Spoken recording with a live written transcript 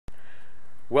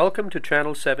Welcome to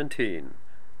Channel 17,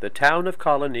 the Town of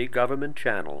Colonie Government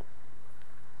Channel.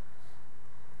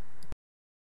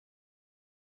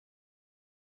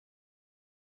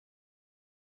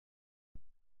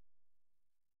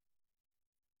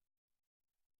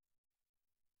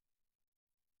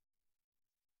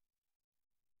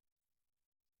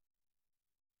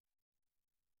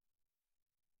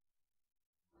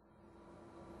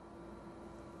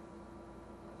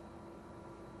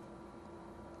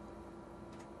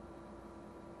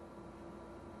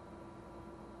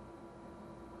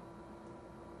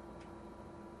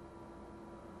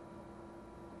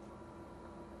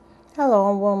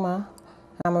 Hello, I'm Wilma.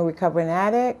 I'm a recovering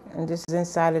addict, and this is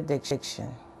Inside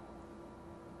Addiction.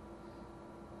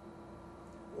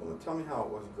 Well, tell me how it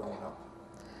was growing up.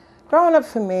 Growing up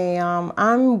for me,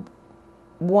 I'm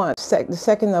the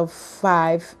second of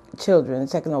five children,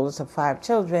 second oldest of five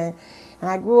children, and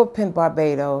I grew up in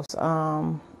Barbados.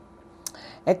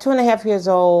 At 2.5 years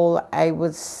old, I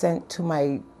was sent to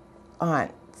my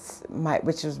aunt's,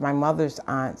 which was my mother's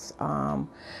aunt's,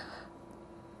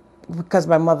 because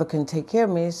my mother couldn't take care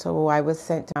of me, so I was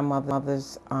sent to my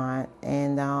mother's aunt,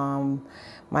 and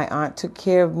my aunt took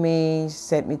care of me,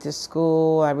 sent me to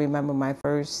school. I remember my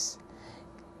first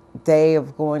day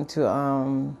of going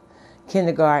to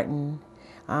kindergarten.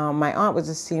 My aunt was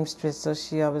a seamstress, so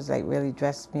she always really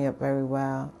dressed me up very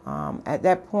well. At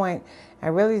that point, I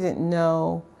really didn't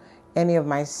know any of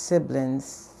my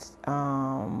siblings.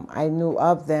 I knew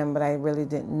of them, but I really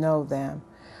didn't know them.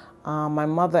 My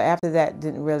mother, after that,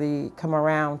 didn't really come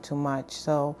around too much,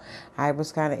 so I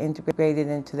was kind of integrated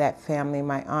into that family.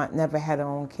 My aunt never had her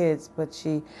own kids, but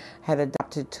she had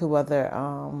adopted two other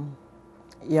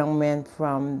young men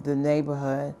from the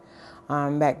neighborhood.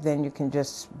 Back then, you can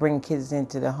just bring kids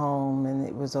into the home, and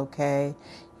it was okay.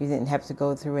 You didn't have to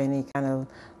go through any kind of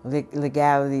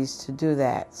legalities to do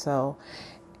that. So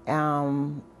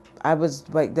I was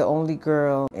like the only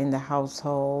girl in the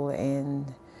household,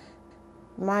 and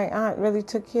my aunt really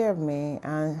took care of me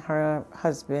and her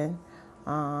husband.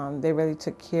 They really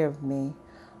took care of me.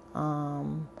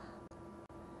 And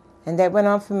that went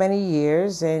on for many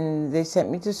years, and they sent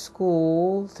me to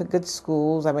school, to good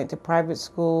schools. I went to private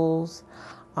schools.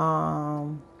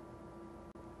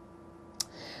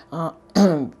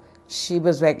 She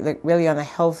was really on a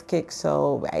health kick,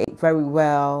 so I ate very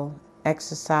well,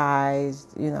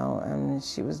 exercised, and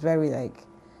she was very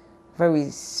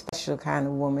special kind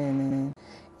of woman,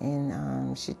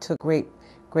 and she took great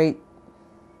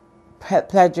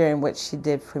pleasure in what she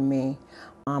did for me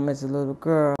as a little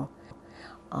girl.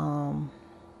 I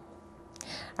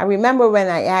remember when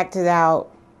I acted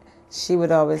out, she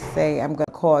would always say, "I'm going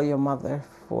to call your mother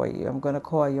for you. I'm going to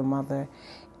call your mother."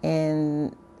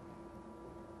 And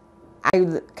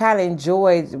I kind of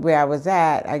enjoyed where I was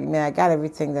at. I mean, I got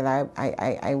everything that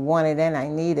I wanted and I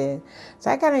needed. So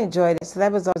I kind of enjoyed it. So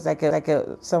that was always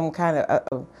some kind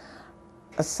of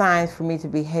a sign for me to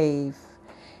behave.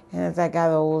 And as I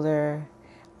got older,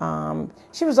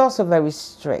 she was also very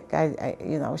strict.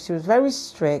 She was very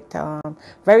strict,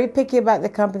 very picky about the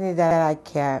company that I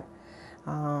kept.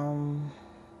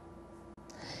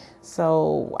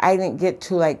 So I didn't get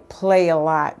to play a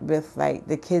lot with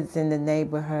the kids in the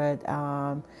neighborhood.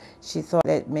 She thought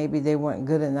that maybe they weren't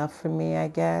good enough for me, I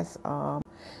guess.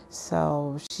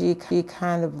 So she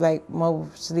kind of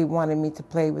mostly wanted me to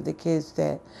play with the kids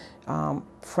that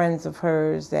friends of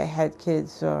hers that had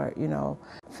kids, or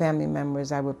family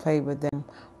members. I would play with them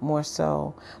more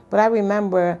so. But I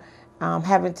remember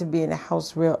having to be in the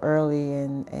house real early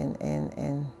and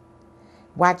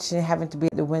having to be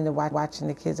at the window watching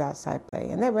the kids outside play.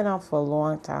 And that went on for a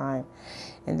long time.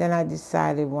 And then I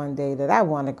decided one day that I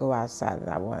want to go outside and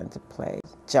I wanted to play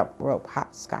jump rope,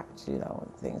 hopscotch, and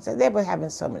things. And they were having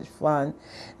so much fun.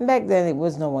 And back then it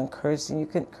was no one cursing. You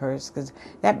couldn't curse because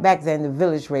back then the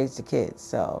village raised the kids.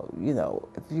 So,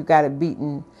 if you got a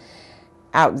beating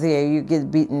out there, you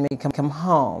get beaten when you come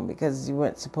home because you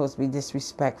weren't supposed to be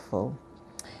disrespectful.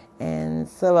 And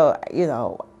so,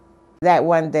 that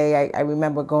one day I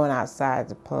remember going outside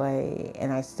to play,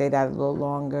 and I stayed out a little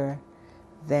longer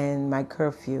than my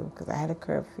curfew because I had a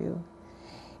curfew,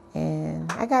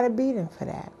 and I got a beating for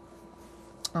that.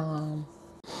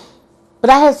 But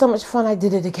I had so much fun, I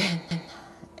did it again,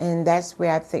 and that's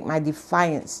where I think my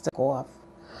defiance took off.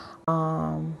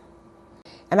 And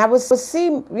I would see,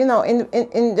 in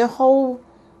the whole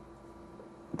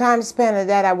time span of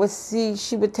that,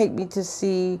 she would take me to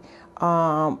see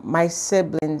my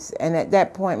siblings, and at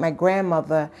that point my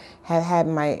grandmother had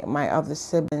my other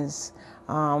siblings,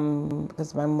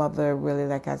 because my mother really,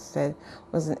 like I said,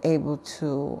 wasn't able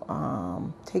to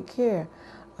take care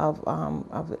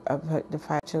the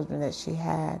 5 children that she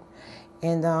had.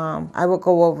 And I would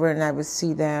go over and I would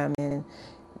see them and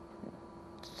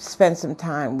spend some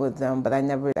time with them, but I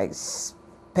never stayed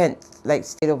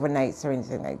overnights or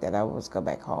anything like that. I always go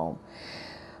back home.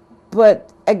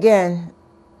 But again,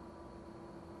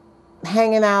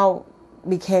 hanging out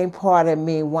became part of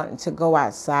me wanting to go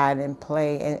outside and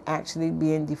play, and actually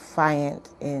being defiant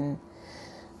in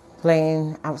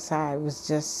playing outside was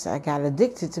just, I got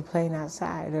addicted to playing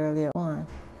outside earlier on.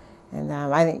 And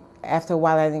after a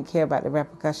while, I didn't care about the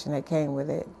repercussion that came with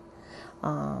it.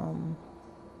 And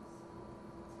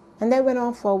that went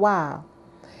on for a while.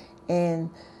 And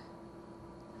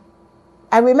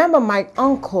I remember my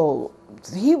uncle,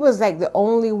 he was like the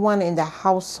only one in the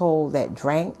household that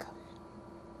drank.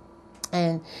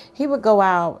 And he would go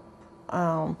out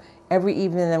every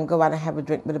evening and go out and have a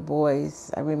drink with the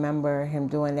boys. I remember him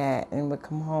doing that and would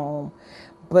come home.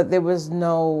 But there was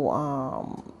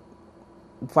no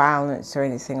violence or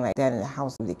anything like that in the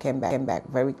house. He came back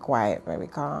very quiet, very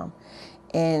calm.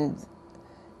 And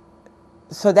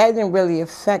so that didn't really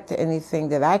affect anything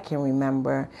that I can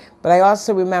remember. But I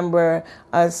also remember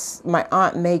my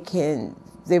aunt making,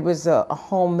 there was a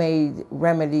homemade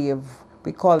remedy of,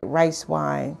 we call it rice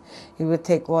wine. He would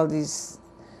take all these,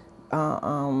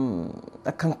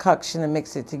 a concoction and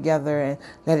mix it together and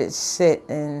let it sit.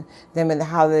 And then when the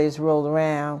holidays rolled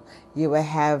around, you would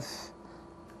have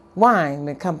wine.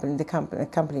 The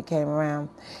company came around.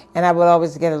 And I would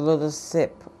always get a little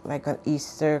sip, like on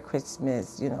Easter,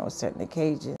 Christmas, certain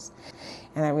occasions.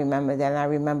 And I remember that, and I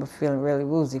remember feeling really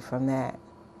woozy from that.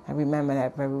 I remember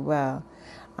that very well.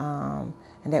 And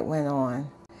that went on.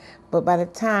 But by the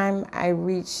time I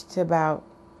reached about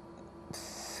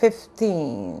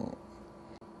 15,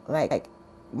 like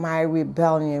my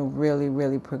rebellion really,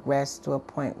 really progressed to a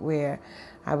point where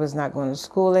I was not going to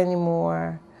school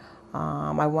anymore.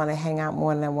 I wanted to hang out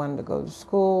more than I wanted to go to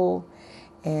school.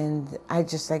 And I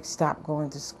just stopped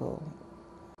going to school.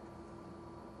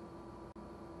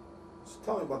 So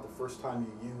tell me about the first time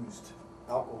you used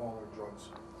alcohol or drugs.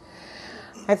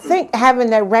 I think having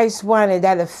that rice wine and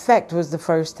that effect was the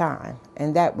first time.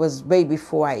 And that was way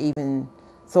before I even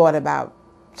thought about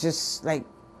just running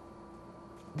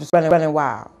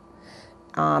wild.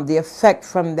 The effect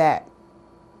from that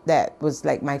was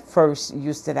like my first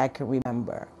use that I can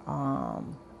remember.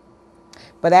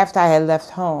 But after I had left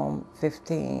home,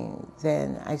 15,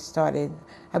 then I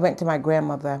went to my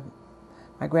grandmother's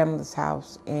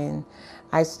house, and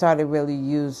I started really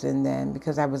using then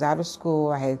because I was out of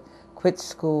school. I had quit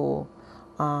school,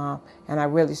 and I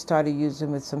really started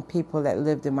using with some people that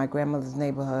lived in my grandmother's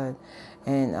neighborhood.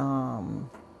 And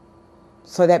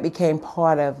so that became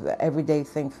part of the everyday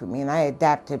thing for me, and I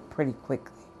adapted pretty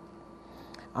quickly.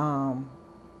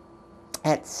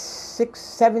 At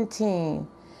 17,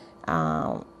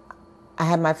 I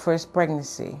had my first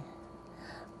pregnancy,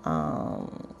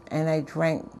 and I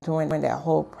drank during that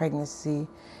whole pregnancy.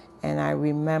 And I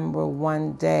remember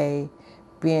one day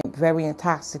being very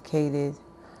intoxicated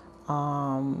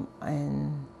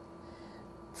and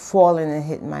falling and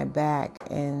hitting my back,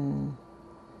 and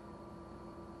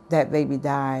that baby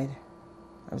died.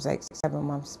 I was like 7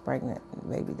 months pregnant, and the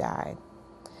baby died.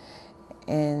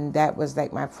 And that was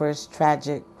like my first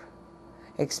tragic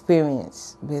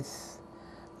experience with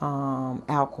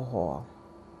alcohol.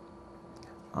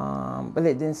 But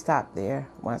it didn't stop there.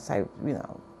 Once I,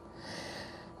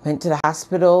 went to the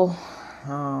hospital,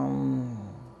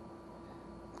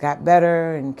 got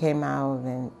better and came out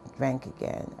and drank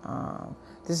again.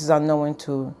 This is unknown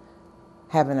to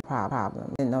having a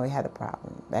problem. Didn't know he had a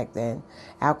problem. Back then,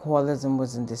 alcoholism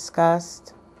wasn't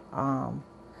discussed.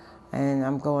 And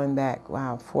I'm going back,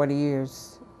 40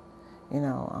 years,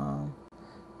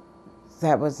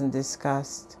 that wasn't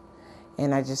discussed.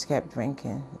 And I just kept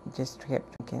drinking, just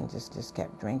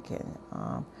kept drinking.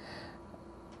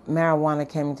 Marijuana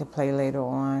came into play later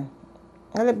on.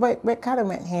 But it kind of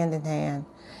went hand in hand.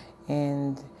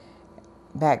 And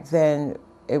back then,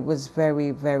 it was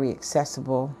very, very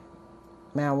accessible.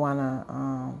 Marijuana,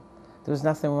 there was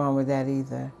nothing wrong with that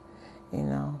either,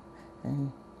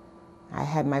 And I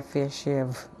had my fair share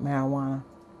of marijuana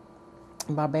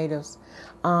in Barbados.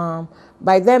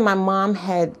 By then, my mom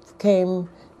came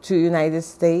to the United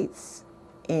States,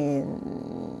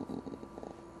 and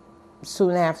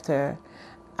soon after,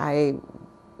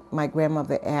 my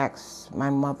grandmother asked my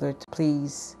mother to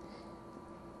please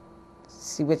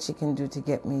see what she can do to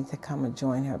get me to come and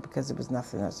join her, because there was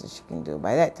nothing else that she can do.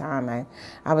 By that time,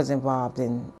 I was involved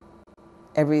in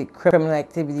every criminal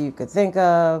activity you could think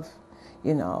of.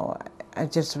 I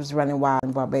just was running wild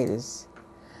in Barbados.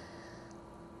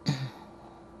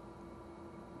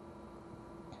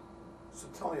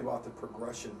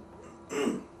 progression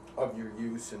of your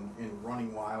use in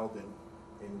running wild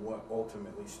and what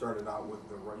ultimately started out with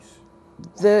the rice?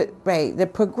 The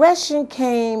progression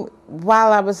came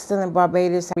while I was still in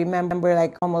Barbados. I remember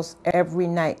like almost every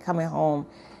night coming home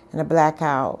in a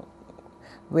blackout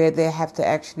where they have to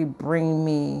actually bring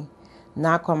me,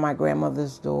 knock on my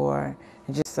grandmother's door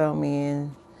and just throw me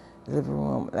in the living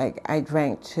room. Like I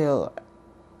drank till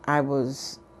I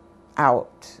was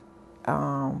out.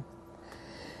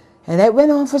 And that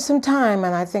went on for some time,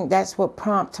 and I think that's what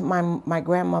prompted my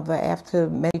grandmother, after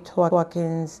many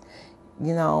talkings,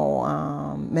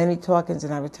 many talkings,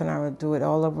 and I would turn around and do it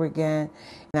all over again.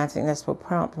 And I think that's what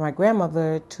prompted my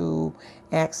grandmother to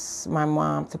ask my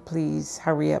mom to please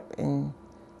hurry up and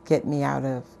get me out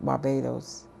of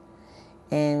Barbados.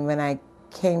 And when I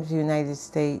came to the United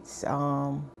States,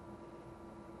 I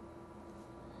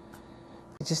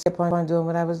just kept on doing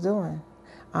what I was doing.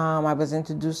 I was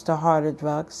introduced to harder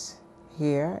drugs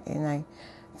here, and I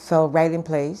fell right in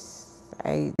place.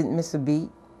 I didn't miss a beat.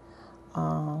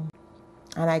 And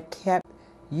I kept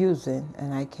using,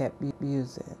 and I kept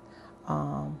using.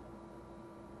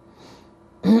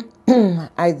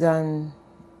 I done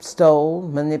stole,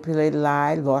 manipulated,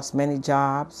 lied, lost many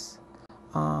jobs.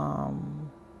 I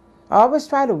always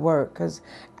try to work, because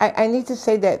I need to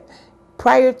say that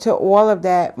prior to all of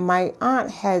that, my aunt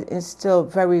had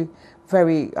instilled very,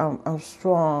 very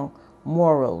strong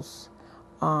morals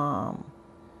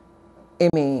in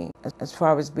me, as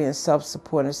far as being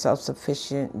self-supporting,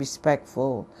 self-sufficient,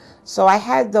 respectful. So I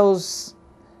had those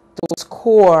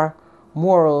core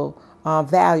moral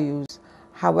values.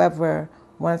 However,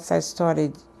 once I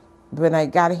started, when I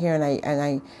got here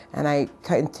and I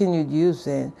continued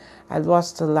using, I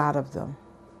lost a lot of them.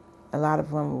 A lot of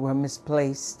them were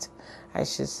misplaced, I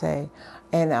should say.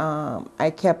 And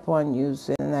I kept on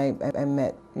using, and I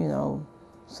met,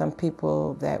 some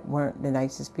people that weren't the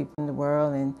nicest people in the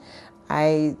world, and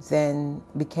I then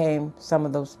became some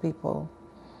of those people.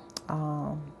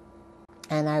 And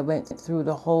I went through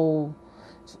the whole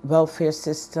welfare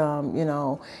system,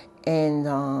 and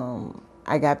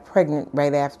I got pregnant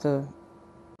right after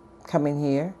coming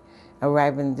here,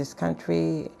 arriving in this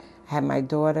country. I had my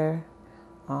daughter,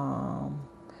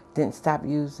 didn't stop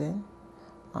using.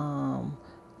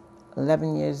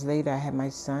 11 years later, I had my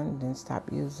son, didn't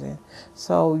stop using.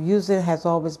 So using has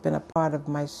always been a part of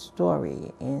my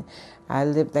story. And I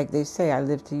lived, like they say, I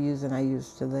lived to use and I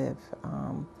used to live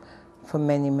for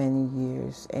many, many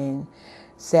years. And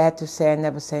sad to say, I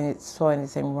never saw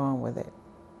anything wrong with it.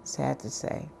 Sad to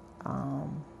say.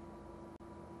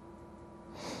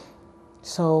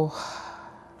 So,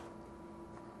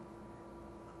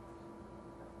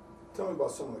 tell me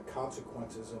about some of the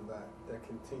consequences of that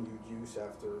continued use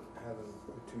after having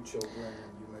 2 children,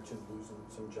 and you mentioned losing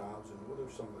some jobs, and what are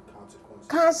some of the consequences?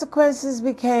 Consequences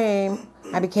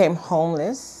I became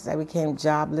homeless, I became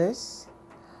jobless,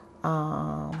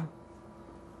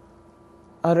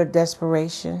 utter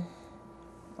desperation,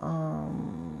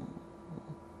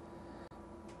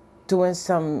 doing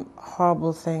some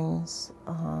horrible things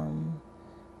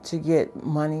to get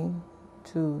money,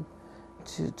 to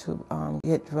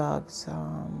get drugs,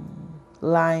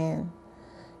 lying,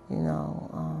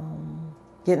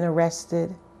 getting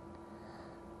arrested.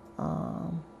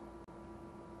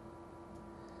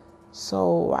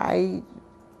 So I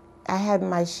had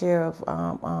my share of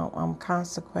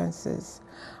consequences.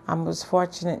 I was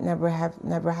fortunate never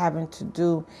having to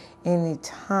do any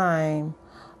time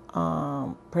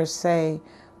per se,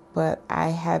 but I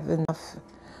have enough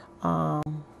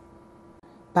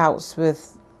bouts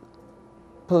with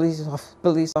police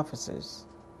officers,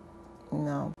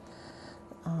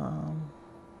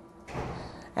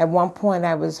 At one point,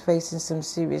 I was facing some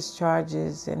serious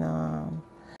charges, and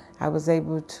I was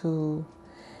able to.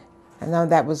 I know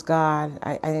that was God.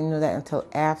 I didn't know that until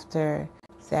after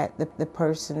that. The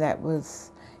person that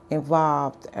was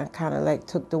involved kind of like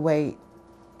took the weight,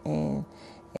 and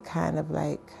it kind of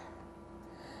like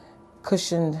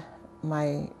cushioned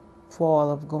my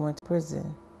fall of going to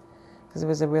prison, because it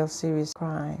was a real serious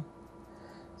crime.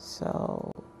 So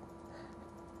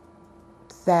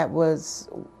it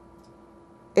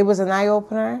was an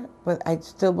eye-opener, but I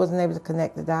still wasn't able to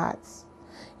connect the dots.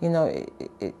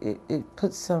 It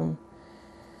put some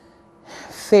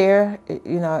fear,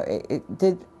 it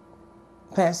did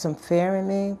plant some fear in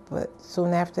me, but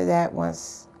soon after that,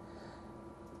 once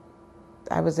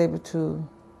I was able to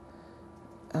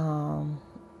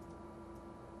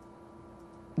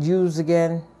use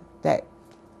again, that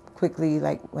quickly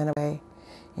went away.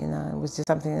 It was just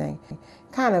something that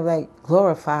kind of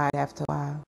glorified after a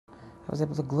while. I was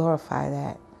able to glorify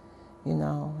that, and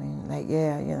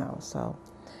so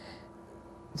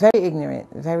very ignorant,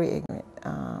 very ignorant.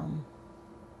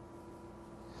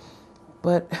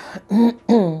 But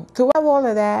throughout all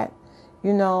of that,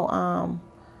 you know,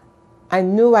 I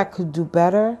knew I could do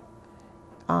better.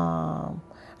 I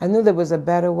knew there was a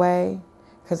better way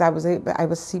because I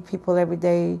would see people every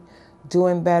day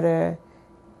doing better,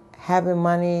 having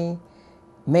money,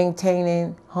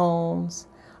 maintaining homes.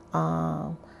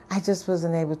 I just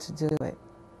wasn't able to do it,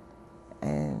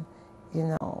 and you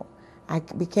know, I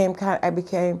became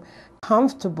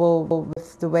comfortable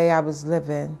with the way I was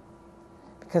living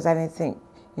because I didn't think,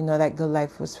 you know, that good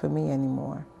life was for me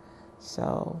anymore.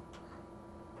 So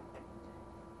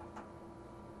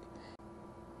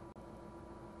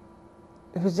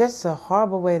it was just a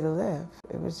horrible way to live.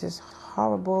 It was just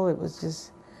horrible. It was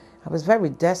just, I was very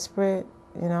desperate,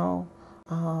 you know,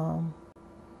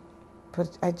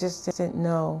 but I just didn't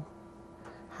know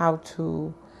how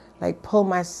to, like, pull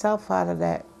myself out of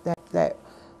that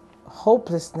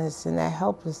hopelessness and that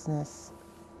helplessness.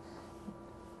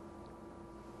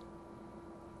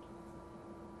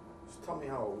 Just tell me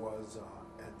how it was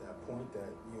at that point that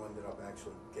you ended up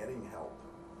actually getting help.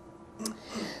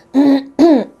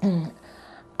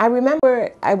 I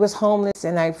remember I was homeless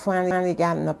and I finally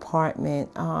got an apartment,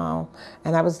 and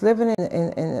I was living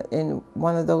in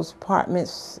one of those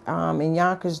apartments in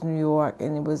Yonkers, New York,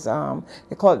 and it was,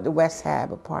 they call it the West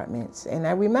Hab Apartments. And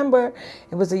I remember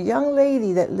it was a young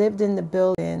lady that lived in the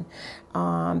building,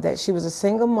 that she was a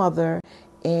single mother,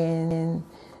 and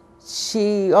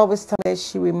she always told me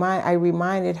that I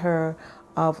reminded her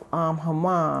of her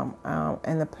mom,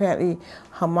 and apparently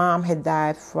her mom had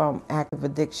died from active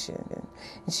addiction.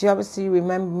 And she obviously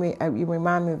remembered me. You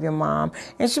remind me of your mom,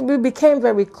 and we became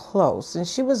very close. And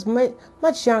she was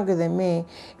much younger than me,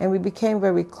 and we became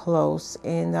very close.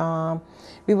 And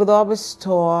we would always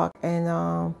talk.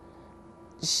 And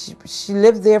she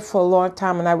lived there for a long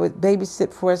time, and I would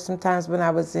babysit for her sometimes when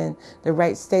I was in the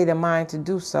right state of mind to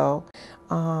do so.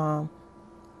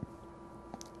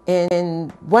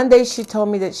 And one day she told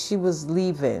me that she was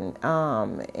leaving,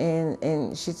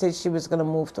 and she said she was going to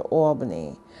move to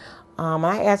Albany.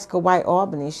 I asked her, why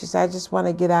Albany? She said, I just want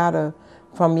to get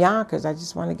from Yonkers. I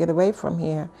just want to get away from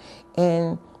here.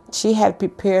 And she had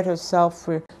prepared herself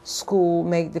for school,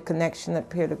 made the connection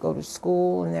up here to go to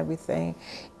school and everything.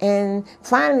 And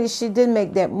finally, she did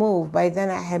make that move. By then,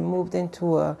 I had moved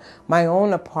into my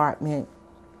own apartment,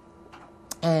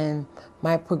 and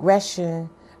my progression,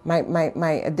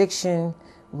 my addiction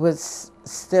was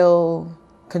still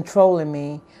controlling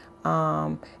me.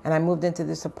 And I moved into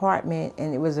this apartment,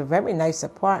 and it was a very nice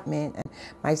apartment. And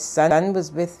my son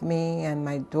was with me, and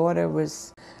my daughter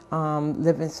was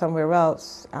living somewhere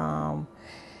else. And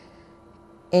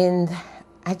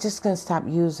I just couldn't stop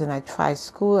using. I tried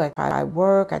school, I tried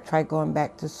work, I tried going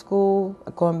back to school,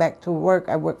 going back to work.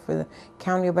 I worked for the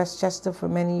County of Westchester for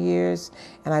many years,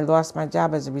 and I lost my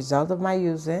job as a result of my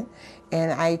using.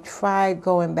 And I tried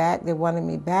going back. They wanted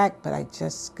me back, but I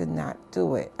just could not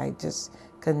do it. I just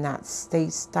could not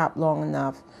stop long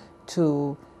enough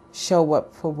to show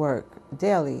up for work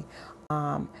daily.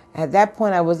 At that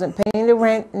point, I wasn't paying the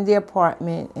rent in the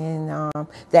apartment, and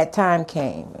that time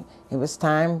came. It was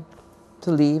time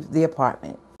to leave the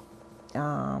apartment.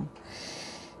 And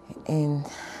in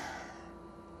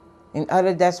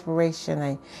utter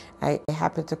desperation, I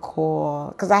happened to call,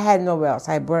 because I had nowhere else.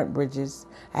 I burnt bridges.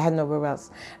 I had nowhere else.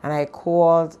 And I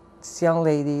called this young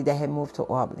lady that had moved to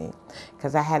Albany,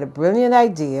 because I had a brilliant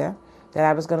idea that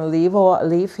I was going to leave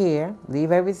here,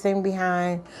 leave everything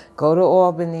behind, go to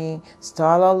Albany,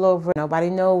 start all over. Nobody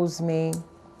knows me.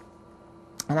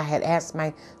 And I had asked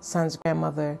my son's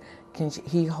grandmother, can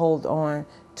he hold on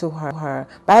to her?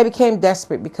 But I became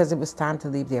desperate because it was time to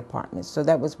leave the apartment. So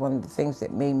that was one of the things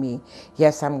that made me,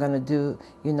 yes, I'm going to do,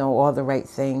 you know, all the right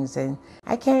things. And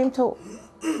I came to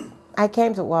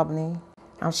Albany.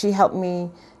 She helped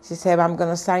me. She said, I'm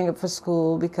going to sign you up for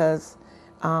school because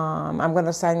I'm going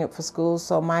to sign you up for school.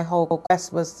 So my whole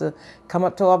quest was to come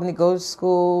up to Albany, go to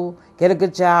school, get a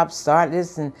good job, start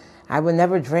this, and I would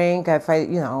never drink if I,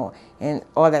 you know, and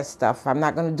all that stuff. I'm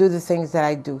not going to do the things that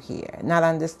I do here, not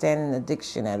understanding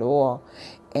addiction at all.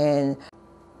 And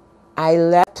I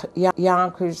left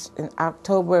Yonkers in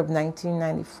October of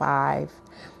 1995,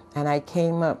 and I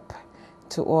came up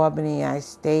to Albany. I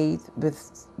stayed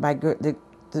with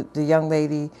the young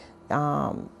lady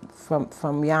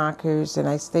from Yonkers, and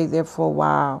I stayed there for a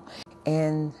while.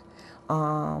 And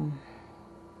I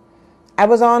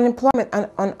was on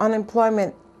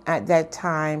unemployment at that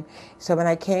time. So when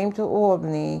I came to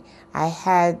Albany, I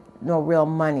had no real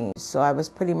money. So I was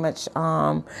pretty much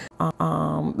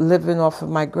living off of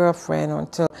my girlfriend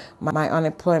until my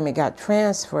unemployment got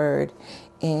transferred.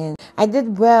 And I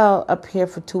did well up here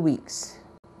for 2 weeks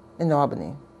in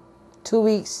Albany. 2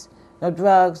 weeks, no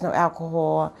drugs, no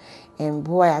alcohol. And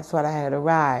boy, I thought I had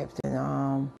arrived.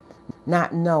 And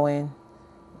not knowing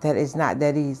that it's not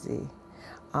that easy.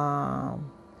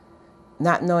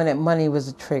 Not knowing that money was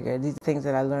a trigger. These are things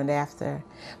that I learned after.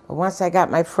 But once I got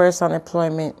my first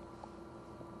unemployment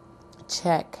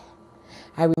check,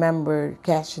 I remember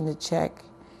cashing the check,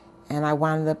 and I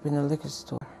wound up in the liquor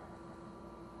store.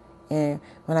 And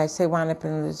when I say wound up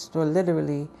in the liquor store,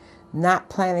 literally not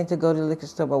planning to go to the liquor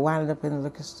store, but wound up in the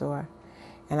liquor store.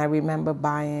 And I remember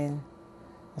buying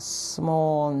a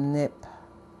small nip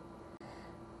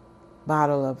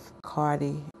bottle of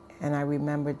Bacardi, and I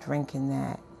remember drinking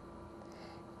that.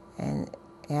 And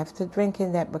after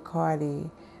drinking that Bacardi,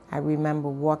 I remember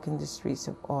walking the streets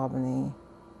of Albany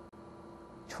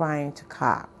trying to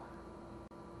cop.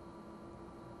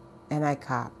 And I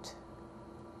copped.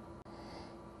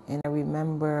 And I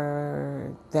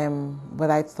remember them,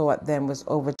 what I thought then was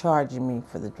overcharging me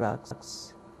for the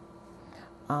drugs.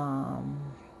 And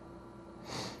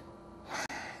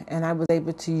I was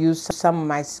able to use some of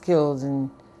my skills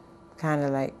and kind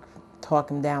of like talk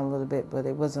them down a little bit, but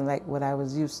it wasn't like what I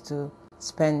was used to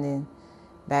spending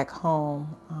back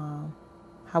home.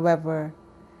 However,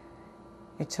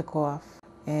 it took off,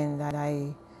 and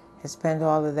I had spent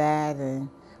all of that and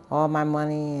all my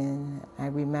money, and I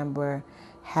remember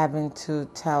having to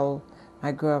tell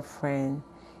my girlfriend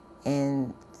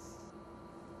and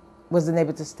wasn't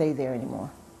able to stay there anymore.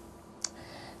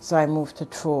 So I moved to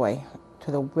Troy,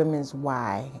 to the Women's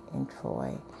Y in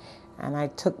Troy. And I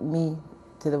took me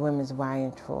to the Women's Y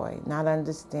in Troy, not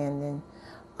understanding.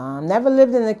 Never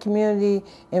lived in a community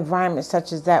environment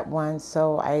such as that one,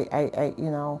 so I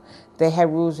you know, they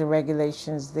had rules and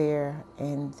regulations there,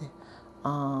 and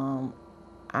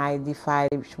I defied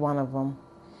each one of them.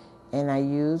 And I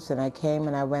used, and I came,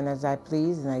 and I went as I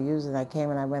pleased, and I used, and I came,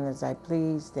 and I went as I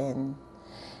pleased, and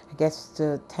I guess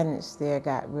the tenants there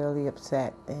got really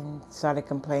upset and started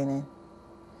complaining.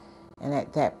 And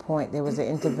at that point, there was an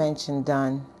intervention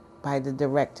done by the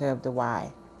director of the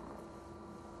Y.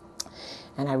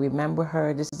 And I remember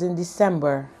her, this was in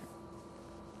December.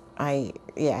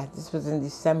 This was in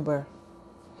December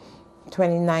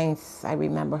 29th. I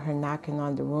remember her knocking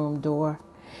on the room door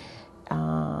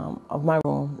of my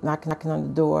room, knocking on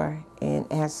the door and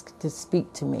asked to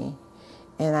speak to me.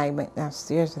 And I went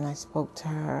downstairs and I spoke to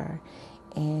her.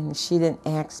 And she didn't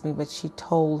ask me, but she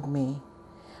told me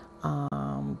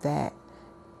that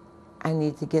I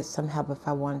need to get some help if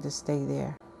I wanted to stay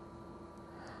there.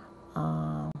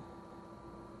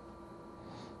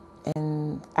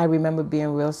 And I remember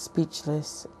being real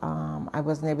speechless. I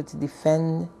wasn't able to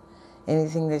defend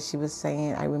anything that she was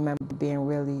saying. I remember being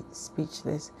really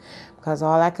speechless because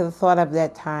all I could have thought of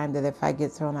that time that if I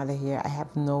get thrown out of here, I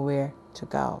have nowhere to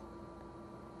go.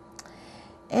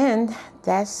 And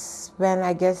that's when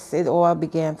I guess it all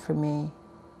began for me.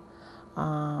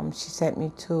 She sent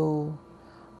me to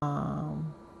a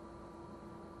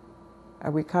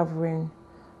recovering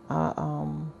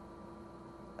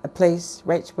a place,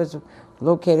 which was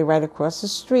located right across the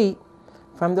street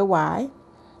from the Y,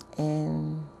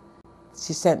 and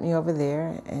she sent me over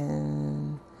there,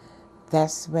 and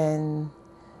that's when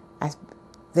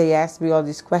they asked me all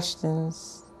these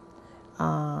questions,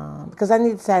 because I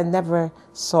need to say I never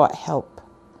sought help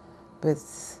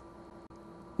with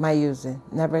my using,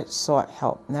 never sought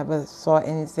help, never saw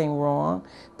anything wrong.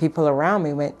 People around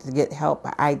me went to get help,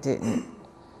 but I didn't.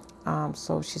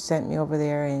 So she sent me over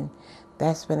there, and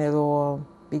that's when it all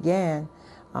began.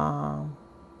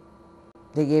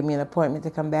 They gave me an appointment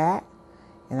to come back,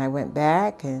 and I went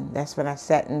back, and that's when I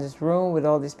sat in this room with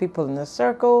all these people in a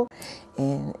circle,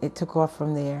 and it took off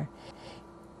from there.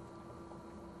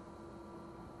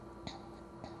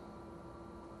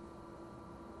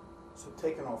 So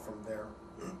taking off from there,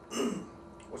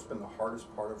 what's been the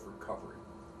hardest part of recovery?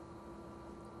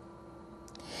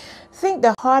 I think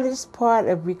the hardest part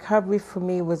of recovery for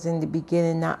me was in the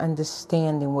beginning, not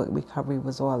understanding what recovery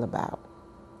was all about.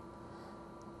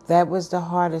 That was the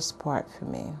hardest part for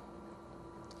me.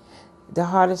 The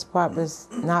hardest part was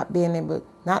not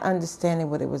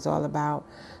understanding what it was all about,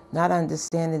 not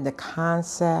understanding the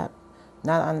concept,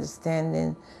 not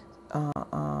understanding.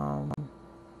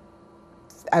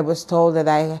 I was told that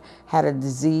I had a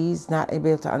disease, not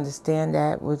able to understand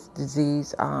that was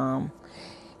disease. And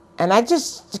I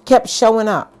just kept showing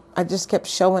up. I just kept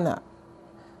showing up.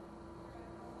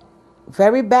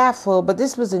 Very baffled, but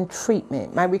this was in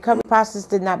treatment. My recovery process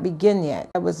did not begin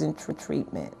yet. I was in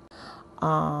treatment.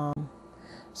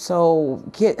 So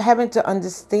having to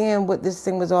understand what this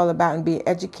thing was all about and be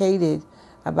educated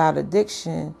about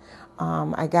addiction,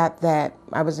 I got that.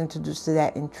 I was introduced to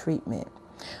that in treatment.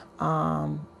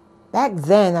 Back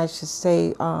then, I should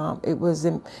say, it was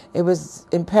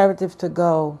imperative to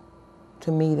go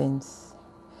to meetings.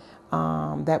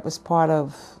 That was part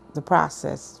of the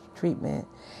process, treatment,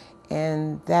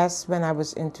 and that's when I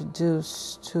was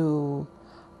introduced to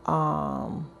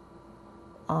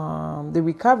the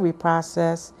recovery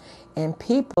process and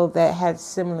people that had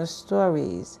similar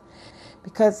stories.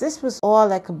 Because this was all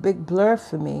like a big blur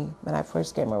for me when I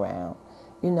first came around.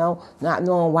 You know, not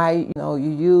knowing why, you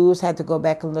use, had to go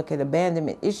back and look at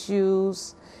abandonment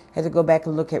issues, had to go back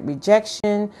and look at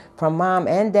rejection from mom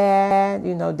and dad.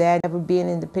 Dad never being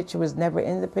in the picture, was never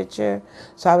in the picture.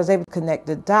 So I was able to connect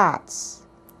the dots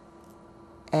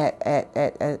as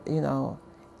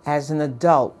an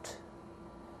adult,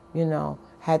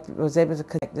 was able to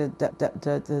connect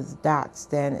the dots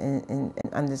then and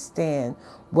understand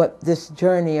what this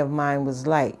journey of mine was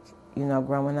like,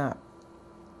 growing up.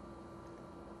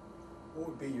 What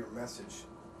would be your message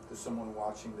to someone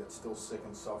watching that's still sick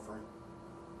and suffering?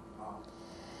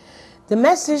 The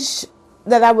message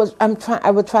that I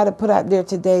would try to put out there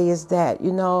today is that,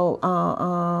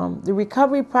 the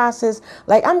recovery process,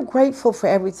 like, I'm grateful for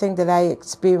everything that I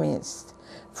experienced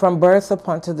from birth up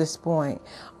until this point.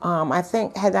 I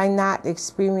think had I not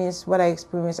experienced what I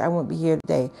experienced, I wouldn't be here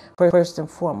today, first and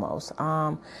foremost.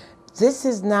 This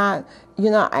is not,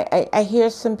 I hear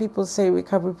some people say,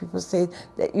 recovery people say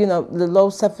that, the low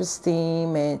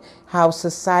self-esteem and how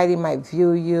society might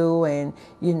view you, and,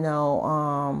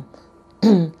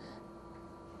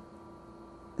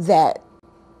 that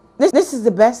this is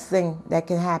the best thing that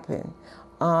can happen.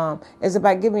 It's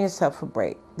about giving yourself a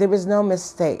break. There is no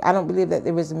mistake. I don't believe that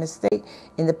there is a mistake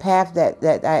in the path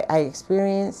that I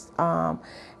experienced. And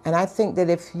I think that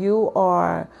if you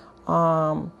are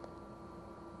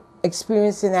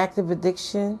experiencing active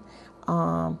addiction,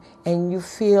 and you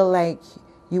feel like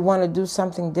you want to do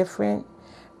something different,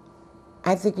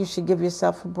 I think you should give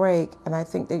yourself a break. And I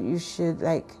think that you should,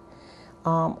 like,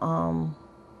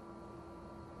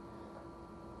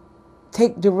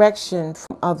 take direction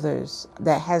from others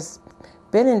that has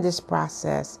been in this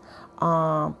process,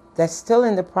 that's still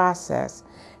in the process,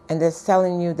 and that's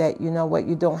telling you that,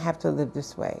 you don't have to live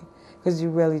this way, because you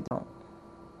really don't.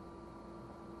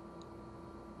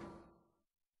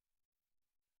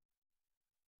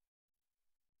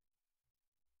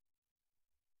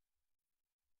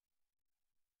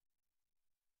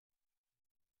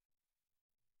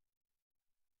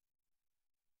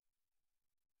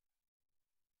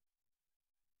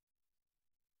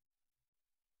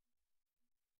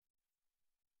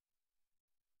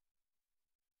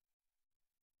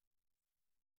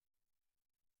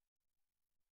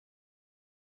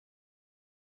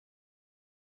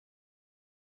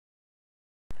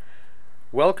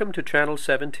 Welcome to Channel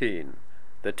 17,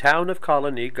 the Town of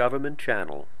Colonie Government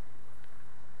Channel.